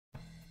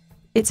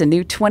It's a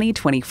new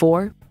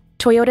 2024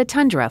 Toyota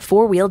Tundra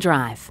four-wheel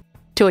drive.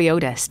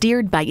 Toyota,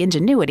 steered by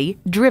ingenuity,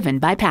 driven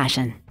by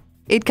passion.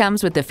 It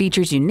comes with the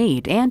features you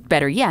need and,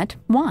 better yet,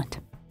 want.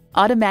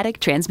 Automatic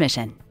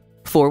transmission,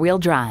 four-wheel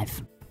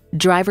drive,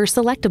 driver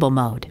selectable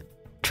mode,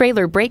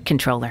 trailer brake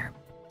controller,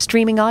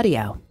 streaming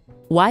audio,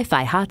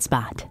 Wi-Fi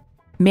hotspot,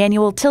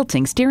 manual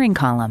tilting steering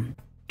column,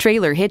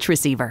 trailer hitch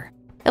receiver,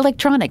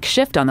 electronic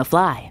shift on the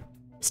fly,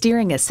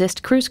 steering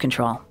assist cruise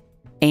control,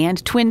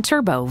 and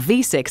twin-turbo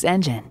V6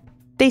 engine.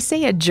 They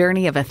say a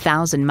journey of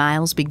 1,000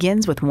 miles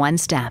begins with one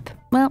step.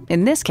 Well,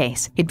 in this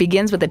case, it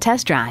begins with a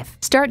test drive.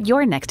 Start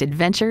your next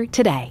adventure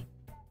today.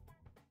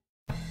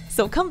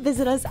 So come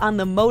visit us on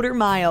the Motor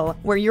Mile,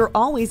 where you're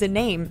always a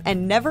name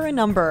and never a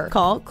number.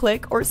 Call,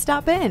 click, or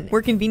stop in.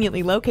 We're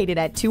conveniently located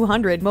at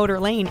 200 Motor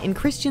Lane in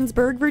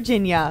Christiansburg,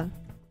 Virginia.